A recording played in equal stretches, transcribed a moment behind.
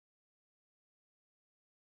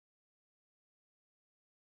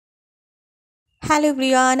Hello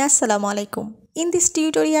everyone, Assalamualaikum. In this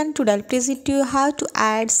tutorial, today I'll present you how to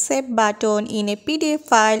add save button in a PDF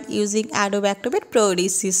file using Adobe Acrobat Pro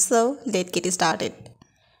DC. So let's get started.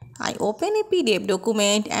 I open a PDF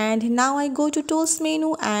document and now I go to Tools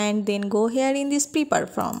menu and then go here in this Prepare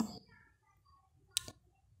From.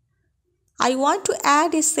 I want to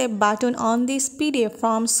add a save button on this PDF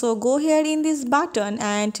form, so go here in this button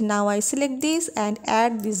and now I select this and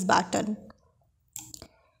add this button.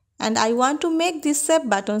 And I want to make this save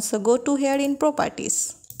button, so go to here in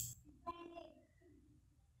Properties.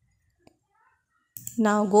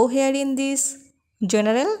 Now go here in this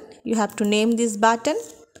General, you have to name this button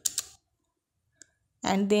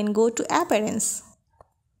and then go to Appearance.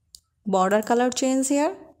 Border color change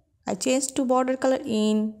here. I change to border color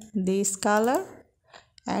in this color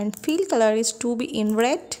and fill color is to be in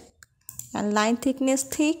red and line thickness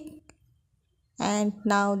thick, and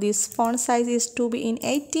now this font size is to be in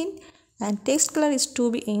 18 and text color is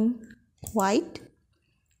to be in white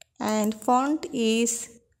and font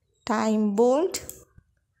is time bold,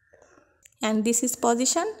 and this is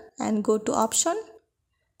position, and go to option,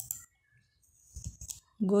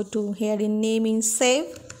 go to here in name in save,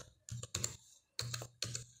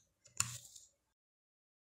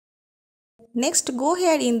 next go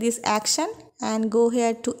here in this action and go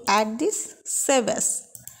here to add this save as,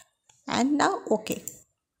 and now OK.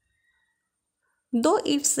 Though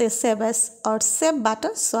it's a save as or save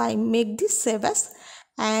button, so I make this save as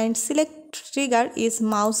and select trigger is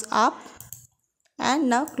mouse up and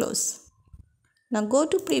now close. Now go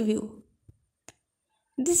to preview.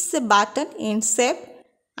 This is a button in save.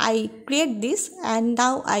 I create this and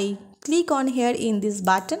now I click on here in this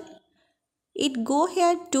button. It go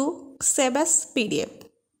here to save as PDF.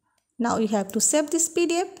 Now you have to save this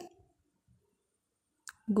PDF.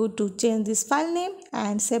 Go to change this file name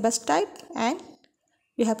and save as type and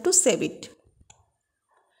you have to save it.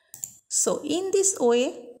 So in this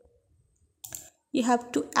way you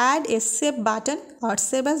have to add a save button or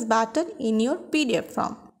save as button in your PDF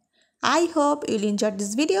form. I hope you'll enjoy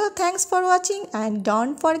this video. Thanks for watching and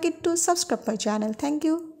don't forget to subscribe my channel. Thank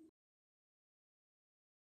you.